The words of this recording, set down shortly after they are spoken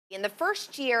In the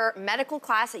first year medical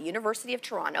class at University of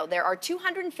Toronto, there are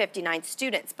 259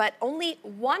 students, but only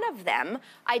one of them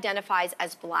identifies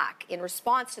as Black. In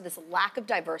response to this lack of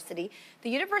diversity, the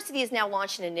university has now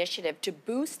launched an initiative to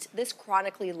boost this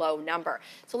chronically low number.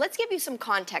 So let's give you some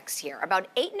context here. About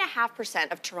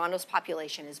 8.5% of Toronto's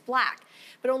population is Black,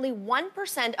 but only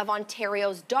 1% of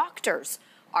Ontario's doctors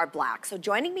are Black. So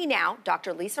joining me now,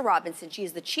 Dr. Lisa Robinson. She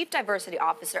is the Chief Diversity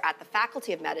Officer at the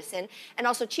Faculty of Medicine, and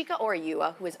also Chika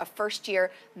Oriuwa, who is a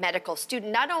first-year medical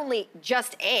student. Not only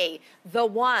just the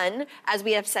one, as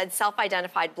we have said,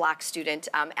 self-identified Black student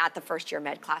at the first-year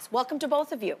med class. Welcome to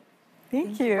both of you.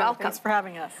 Thank you. Welcome. Thanks for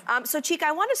having us. So, Chika,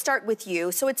 I want to start with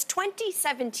you. So it's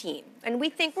 2017, and we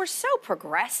think we're so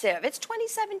progressive. It's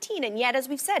 2017, and yet, as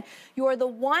we've said, you are the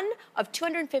one of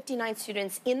 259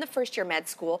 students in the first-year med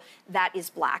school that is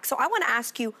Black. So I want to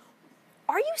ask you,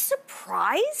 are you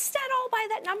surprised at all by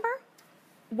that number?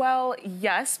 Well,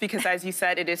 yes, because as you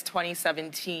said, it is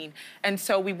 2017. And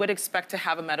so we would expect to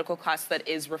have a medical class that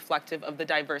is reflective of the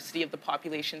diversity of the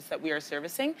populations that we are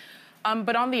servicing.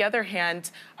 But on the other hand,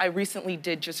 I recently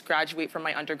did just graduate from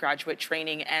my undergraduate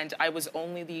training, and I was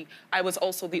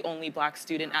also the only Black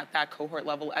student at that cohort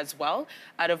level as well,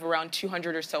 out of around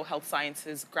 200 or so health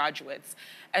sciences graduates.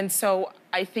 And so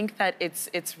I think that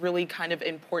it's really kind of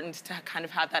important to kind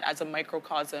of have that as a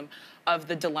microcosm of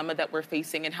the dilemma that we're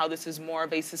facing and how this is more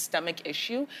of a systemic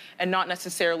issue and not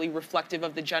necessarily reflective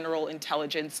of the general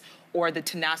intelligence or the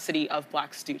tenacity of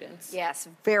Black students. Yes,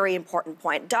 very important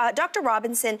point. Dr.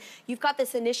 Robinson, you've got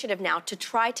this initiative now to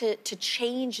try to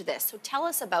change this. So tell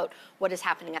us about what is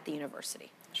happening at the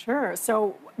university. Sure.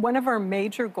 So one of our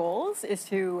major goals is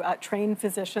to train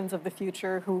physicians of the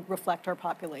future who reflect our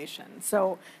population.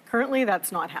 So currently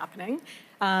that's not happening.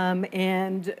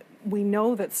 And we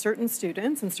know that certain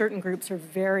students and certain groups are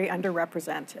very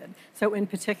underrepresented. So in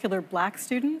particular, Black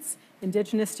students,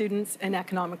 Indigenous students, and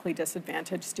economically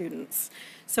disadvantaged students.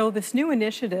 So this new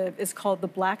initiative is called the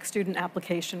Black Student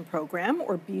Application Program,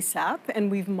 or BSAP, and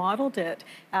we've modeled it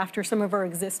after some of our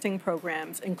existing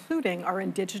programs, including our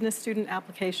Indigenous Student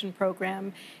Application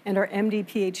Program and our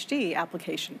MD-PhD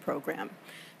Application Program.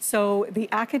 So the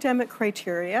academic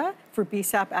criteria for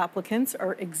BSAP applicants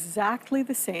are exactly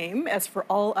the same as for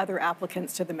all other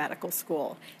applicants to the medical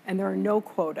school, and there are no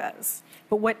quotas.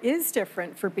 But what is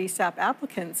different for BSAP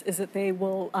applicants is that they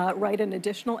will write an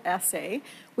additional essay,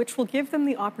 which will give them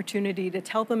the opportunity to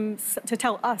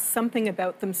tell us something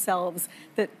about themselves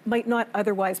that might not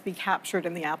otherwise be captured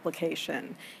in the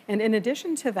application. And in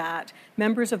addition to that,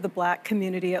 members of the Black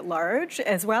community at large,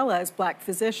 as well as Black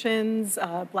physicians,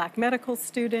 Black medical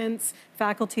students,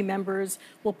 faculty members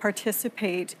will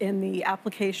participate in the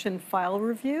application file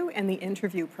review and the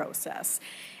interview process.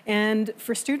 And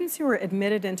for students who are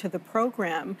admitted into the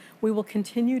program, we will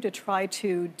continue to try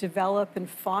to develop and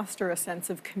foster a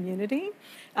sense of community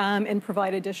and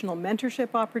provide additional mentorship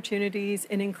opportunities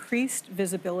and increased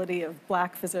visibility of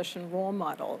Black physician role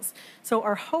models. So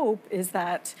our hope is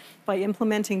that by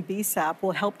implementing BSAP,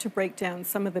 we'll help to break down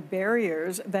some of the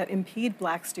barriers that impede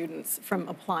Black students from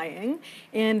applying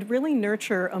and really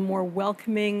nurture a more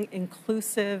welcoming,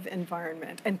 inclusive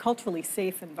environment and culturally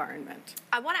safe environment.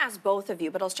 I want to ask both of you,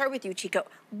 but I'll start with you, Chika.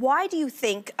 Why do you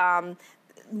think,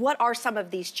 what are some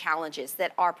of these challenges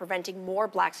that are preventing more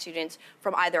Black students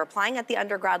from either applying at the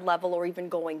undergrad level or even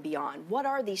going beyond? What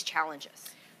are these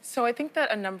challenges? So I think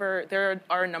that there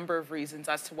are a number of reasons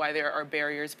as to why there are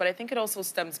barriers, but I think it also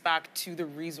stems back to the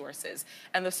resources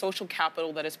and the social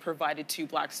capital that is provided to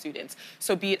Black students.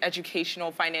 So be it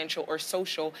educational, financial, or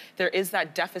social, there is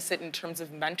that deficit in terms of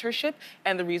mentorship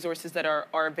and the resources that are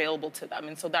available to them.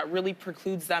 And so that really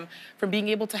precludes them from being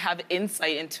able to have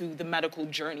insight into the medical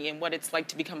journey and what it's like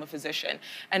to become a physician.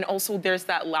 And also there's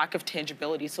that lack of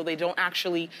tangibility. So they don't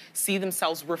actually see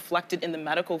themselves reflected in the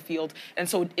medical field. And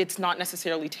so it's not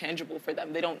necessarily tangible for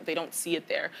them. They don't see it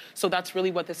there. So that's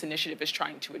really what this initiative is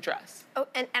trying to address. Oh,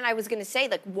 and I was going to say,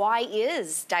 like, why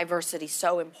is diversity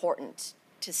so important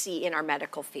to see in our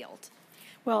medical field?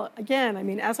 Well, again, I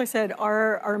mean, as I said,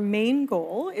 our main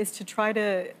goal is to try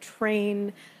to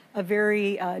train a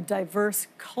very diverse,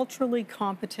 culturally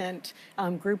competent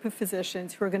group of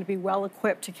physicians who are going to be well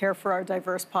equipped to care for our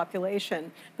diverse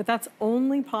population. But that's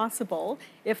only possible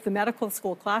if the medical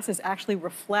school classes actually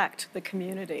reflect the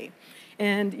community.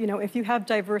 And, you know, if you have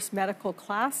diverse medical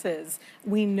classes,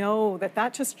 we know that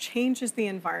that just changes the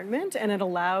environment and it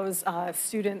allows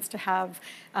students to have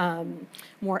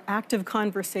more active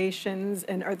conversations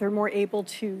and they're more able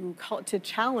to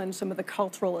challenge some of the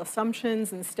cultural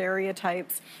assumptions and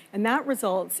stereotypes. And that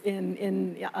results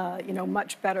in you know,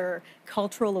 much better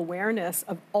cultural awareness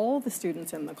of all the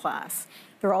students in the class.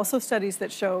 There are also studies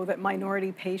that show that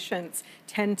minority patients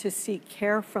tend to seek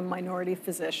care from minority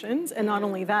physicians, and not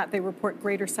only that, they report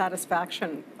greater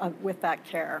satisfaction with that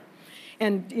care.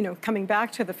 And coming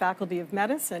back to the Faculty of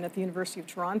Medicine at the University of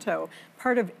Toronto,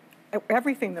 part of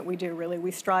everything that we do, really,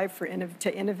 we strive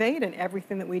to innovate in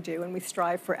everything that we do, and we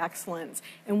strive for excellence.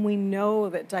 And we know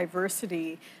that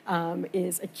diversity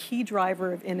is a key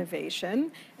driver of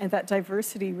innovation, and that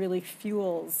diversity really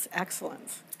fuels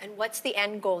excellence. And what's the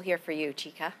end goal here for you,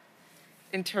 Chika?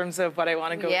 In terms of what I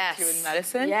want to go into in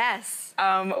medicine? Yes.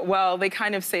 Well, they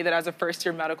kind of say that as a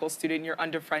first-year medical student, you're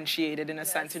undifferentiated in a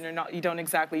sense, and you don't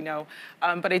exactly know.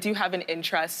 But I do have an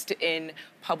interest in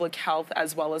public health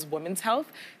as well as women's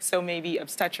health, so maybe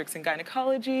obstetrics and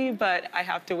gynecology, but I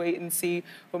have to wait and see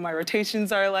what my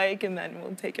rotations are like, and then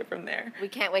we'll take it from there. We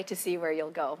can't wait to see where you'll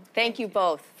go. Thank you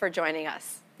both for joining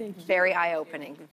us. Thank you. Very eye-opening.